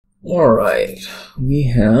Alright,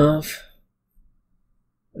 we have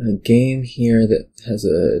a game here that has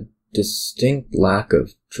a distinct lack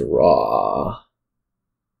of draw.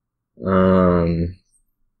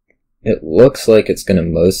 It looks like it's gonna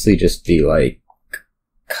mostly just be like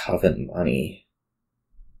Coven money,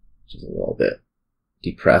 which is a little bit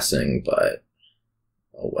depressing, but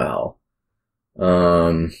oh well.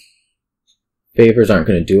 Favors aren't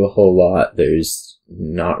gonna do a whole lot. There's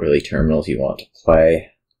not really terminals you want to play.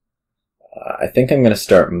 I think I'm going to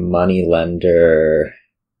start Moneylender,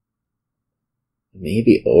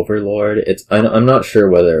 maybe Overlord. I'm not sure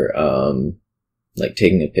whether like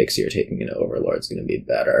taking a Pixie or taking an Overlord is going to be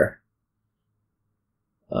better.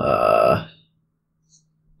 I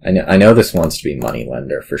know this wants to be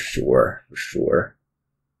Moneylender for sure.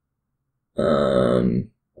 At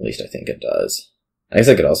least I think it does. I guess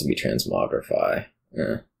it could also be Transmogrify.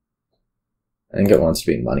 Yeah. I think it wants to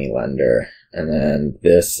be Moneylender. And then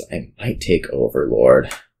this, I might take Overlord.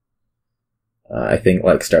 I think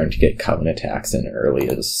like starting to get Coven attacks in early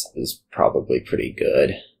is probably pretty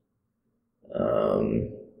good.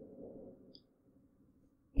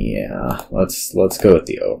 Yeah, let's go with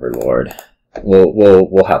the Overlord.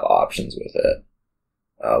 We'll have options with it.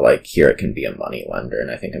 Like here it can be a Moneylender, and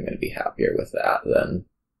I think I'm going to be happier with that than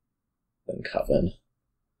Coven.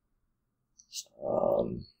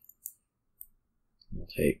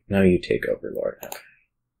 Now you take Overlord.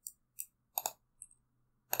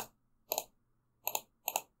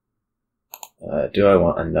 Okay. Do I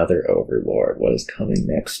want another Overlord? What is coming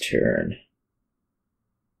next turn?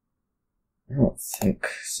 I don't think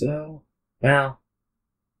so. Well,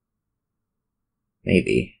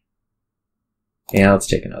 maybe. Yeah, let's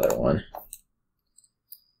take another one.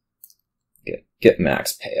 Get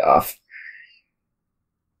max payoff.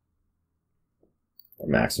 Or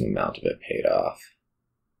maximum amount of it paid off.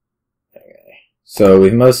 Okay. So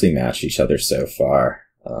we've mostly matched each other so far.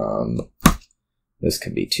 This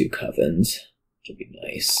could be two Covens, which would be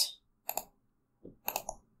nice.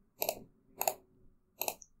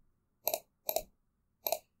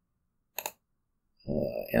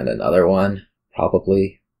 And another one,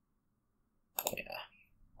 probably. Yeah.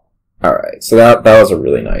 Alright, so that was a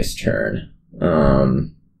really nice turn.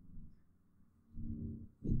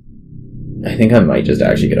 I think I might just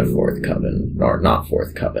actually get a fourth Coven, or not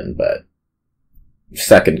fourth Coven, but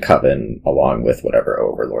second Coven along with whatever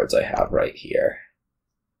Overlords I have right here.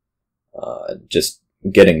 Just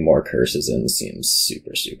getting more curses in seems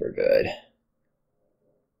super good.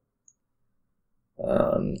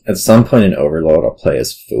 At some point in Overlord I'll play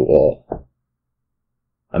as Fool.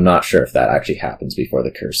 I'm not sure if that actually happens before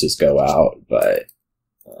the curses go out, but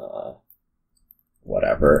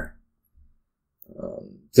whatever.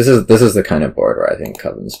 This is the kind of board where I think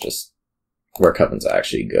where Coven's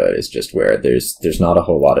actually good, is just where there's not a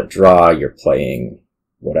whole lot of draw. You're playing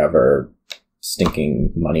whatever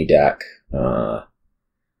stinking money deck,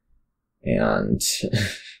 and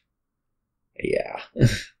yeah.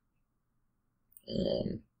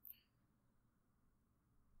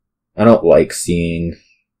 I don't like seeing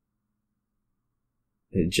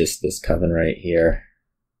just this Coven right here.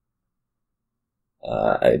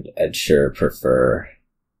 I'd sure prefer,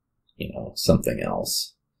 something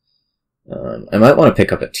else. I might want to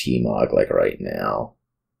pick up a T-Mog like right now.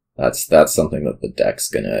 That's something that the deck's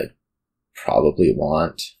gonna probably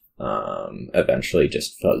want eventually,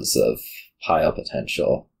 just because of pile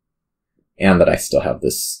potential, and that I still have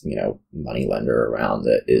this Moneylender around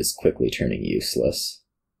that is quickly turning useless.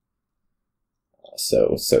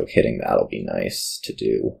 So hitting that'll be nice to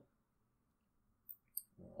do.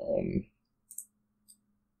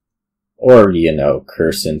 Or,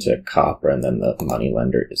 curse into copper and then the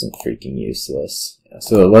Moneylender isn't freaking useless. Yeah,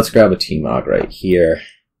 so let's grab a T-Mog right here.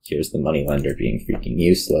 Here's the Moneylender being freaking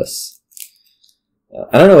useless.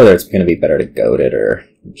 I don't know whether it's going to be better to goad it or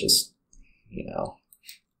just,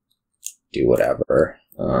 do whatever.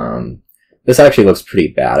 This actually looks pretty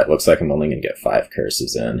bad. It looks like I'm only going to get 5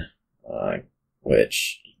 curses in,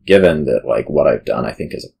 which, given that, what I've done, I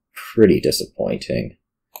think is pretty disappointing.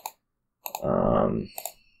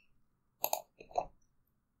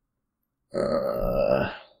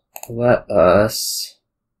 Let us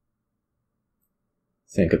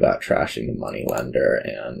think about trashing the Moneylender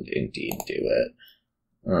and indeed do it.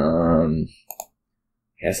 I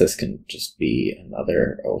guess this can just be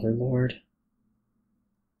another Overlord.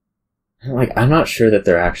 I'm not sure that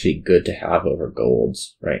they're actually good to have over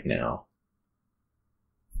golds right now.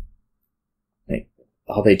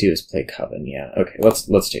 All they do is play Coven, yeah. Okay,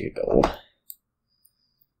 let's take a gold.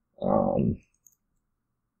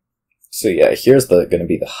 So yeah, here's going to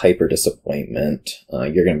be the hyper disappointment.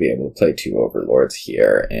 You're going to be able to play 2 Overlords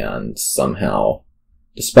here, and somehow,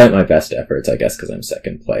 despite my best efforts, I guess because I'm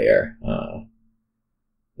second player,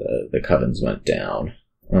 the Covens went down.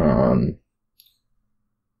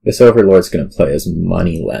 This Overlord's going to play as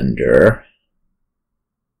Moneylender.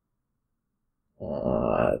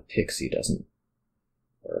 Pixie doesn't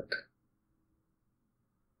work.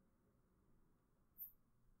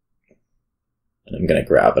 And I'm going to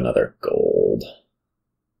grab another gold.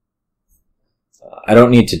 I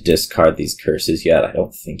don't need to discard these curses yet. I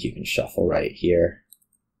don't think you can shuffle right here.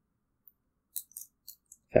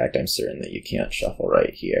 In fact, I'm certain that you can't shuffle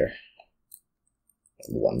right here.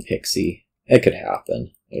 1 Pixie. It could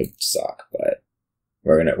happen. It would suck, but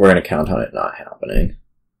we're gonna count on it not happening.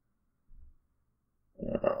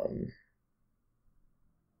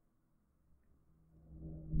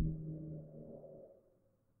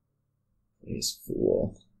 Please,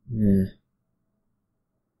 fool.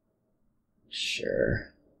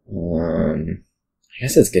 Sure. I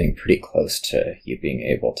guess it's getting pretty close to you being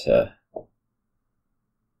able to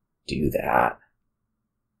do that.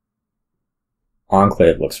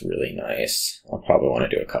 Enclave looks really nice. I'll probably want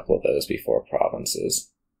to do a couple of those before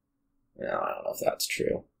provinces. No, I don't know if that's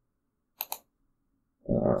true.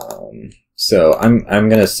 So I'm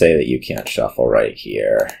gonna say that you can't shuffle right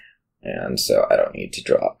here, and so I don't need to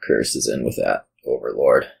drop curses in with that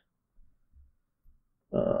Overlord.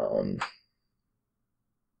 Well,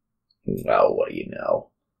 what do you know?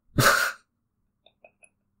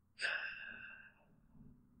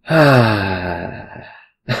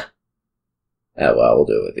 Oh well, we'll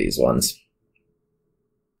do it with these ones.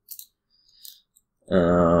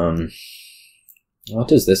 What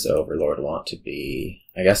does this Overlord want to be?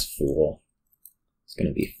 I guess Fool. It's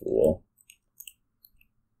gonna be Fool.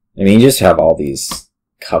 I mean, you just have all these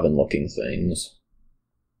Coven-looking things.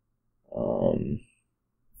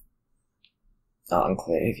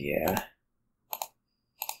 Enclave, yeah.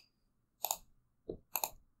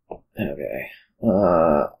 Okay.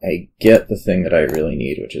 I get the thing that I really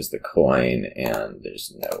need, which is the coin, and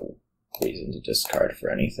there's no reason to discard for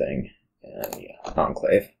anything. And yeah,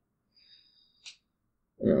 Enclave.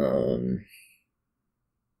 Oh,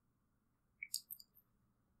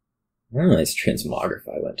 nice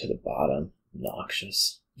Transmogrify went to the bottom.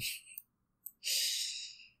 Noxious.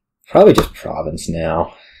 Probably just province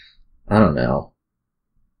now. I don't know.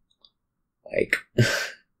 Like...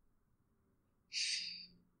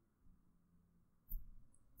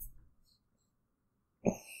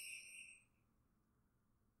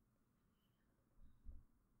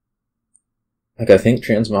 Like, I think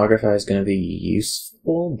Transmogrify is going to be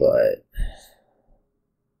useful, but...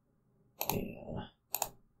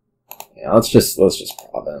 Yeah, let's just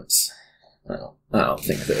province. I don't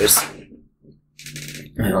think there's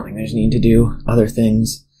need to do other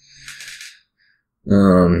things.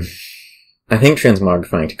 I think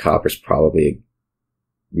transmogrifying to copper is probably a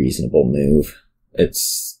reasonable move.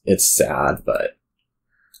 It's sad, but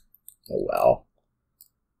oh well.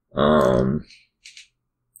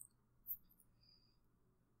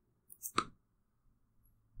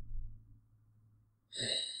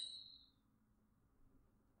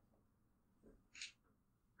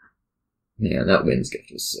 Man, that Winds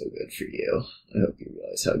Gift was so good for you. I hope you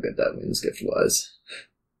realize how good that Winds Gift was.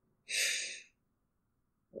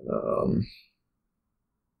 I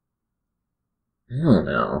don't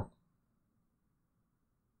know.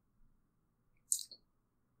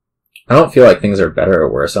 I don't feel like things are better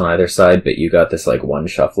or worse on either side, but you got this like one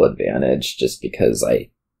shuffle advantage just because I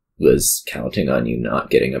was counting on you not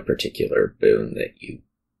getting a particular boon that you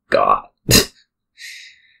got.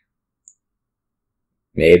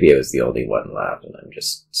 Maybe it was the only one left and I'm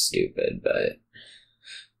just stupid, but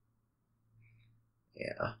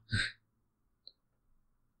yeah.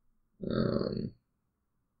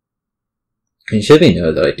 It should be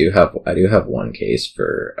noted that I do have one case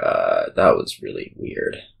for that was really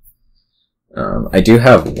weird. I do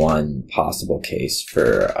have one possible case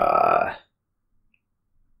for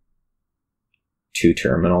 2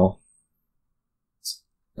 terminal.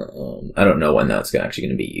 I don't know when that's actually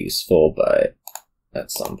going to be useful, but at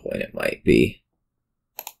some point it might be.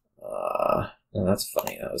 No, that's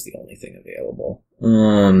funny. That was the only thing available.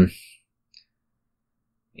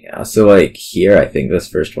 Yeah, so like here, I think this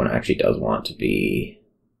first one actually does want to be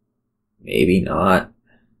maybe not.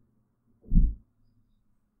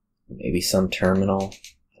 Maybe some terminal.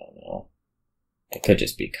 I don't know. It could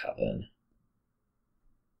just be Coven.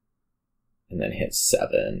 And then hit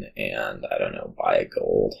 7 and, I don't know, buy a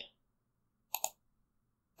gold.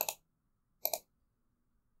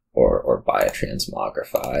 Or buy a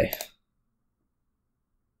Transmogrify.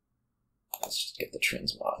 Let's just get the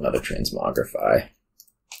another Transmogrify.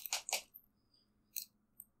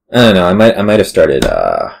 I don't know. I might have started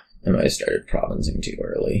provincing too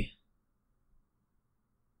early.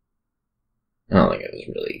 I don't think it was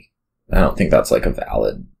really. I don't think that's like a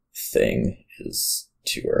valid thing. Is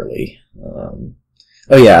too early.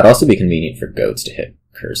 Oh yeah, it'd also be convenient for goats to hit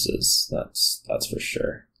curses. That's for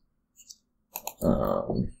sure.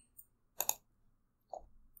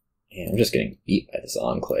 Yeah, I'm just getting beat by this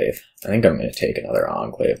Enclave. I think I'm going to take another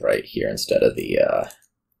Enclave right here instead of the,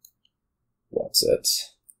 what's it?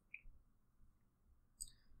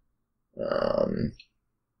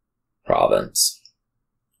 Province.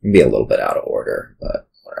 Be a little bit out of order, but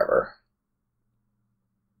whatever.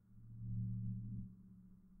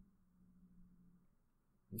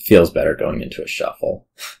 It feels better going into a shuffle.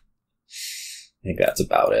 I think that's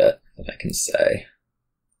about it that I can say.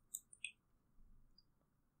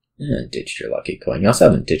 Ditched your lucky coin. You also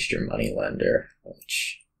haven't ditched your Moneylender,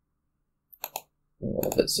 which is a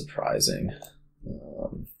little bit surprising.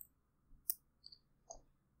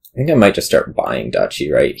 I think I might just start buying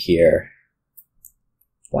Duchy right here.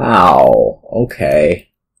 Wow,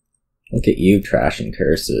 okay. Look at you trashing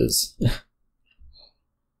curses.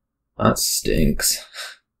 That stinks.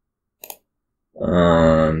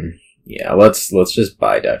 Yeah, let's just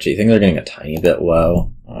buy Duchy. I think they're getting a tiny bit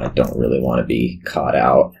low. I don't really want to be caught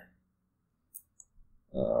out.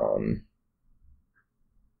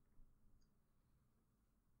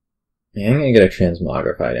 Yeah, I'm gonna get a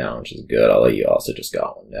Transmogrify down, which is good, although you also just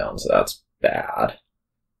got one down, so that's bad.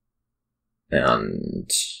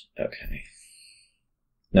 And okay.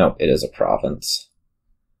 Nope, it is a province.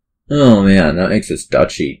 Oh man, that makes this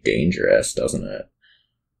Duchy dangerous, doesn't it?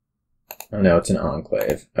 Oh no, it's an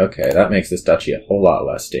Enclave. Okay, that makes this Duchy a whole lot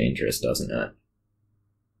less dangerous, doesn't it?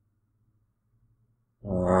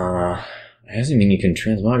 It doesn't mean you can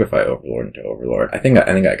Transmogrify Overlord into Overlord. I think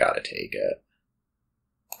I gotta take it.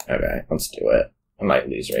 Okay, let's do it. I might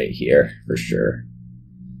lose right here, for sure.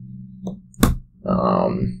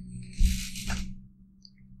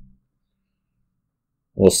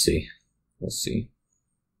 We'll see. We'll see.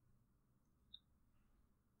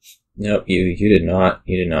 Nope, you did not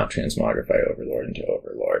Transmogrify Overlord into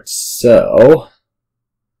Overlord. So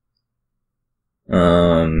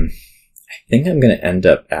I think I'm gonna end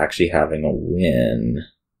up actually having a win.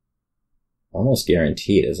 Almost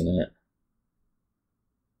guaranteed, isn't it?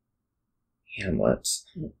 Hamlets.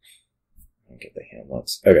 I'll get the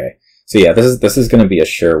Hamlets. Okay. So yeah, this is gonna be a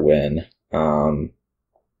sure win. I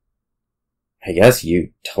guess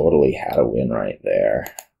you totally had a win right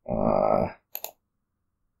there.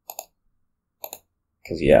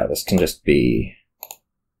 Cause yeah, this can just be,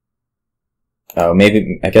 oh,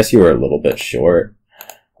 maybe, I guess you were a little bit short.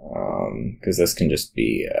 Cause this can just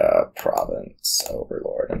be, province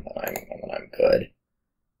Overlord and then I'm good.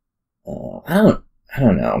 I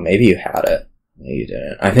don't know, maybe you had it. Maybe you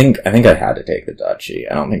didn't. I think I had to take the Duchy.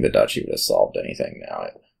 I don't think the Duchy would have solved anything now.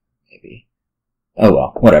 Maybe. Oh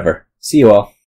well, whatever. See you all.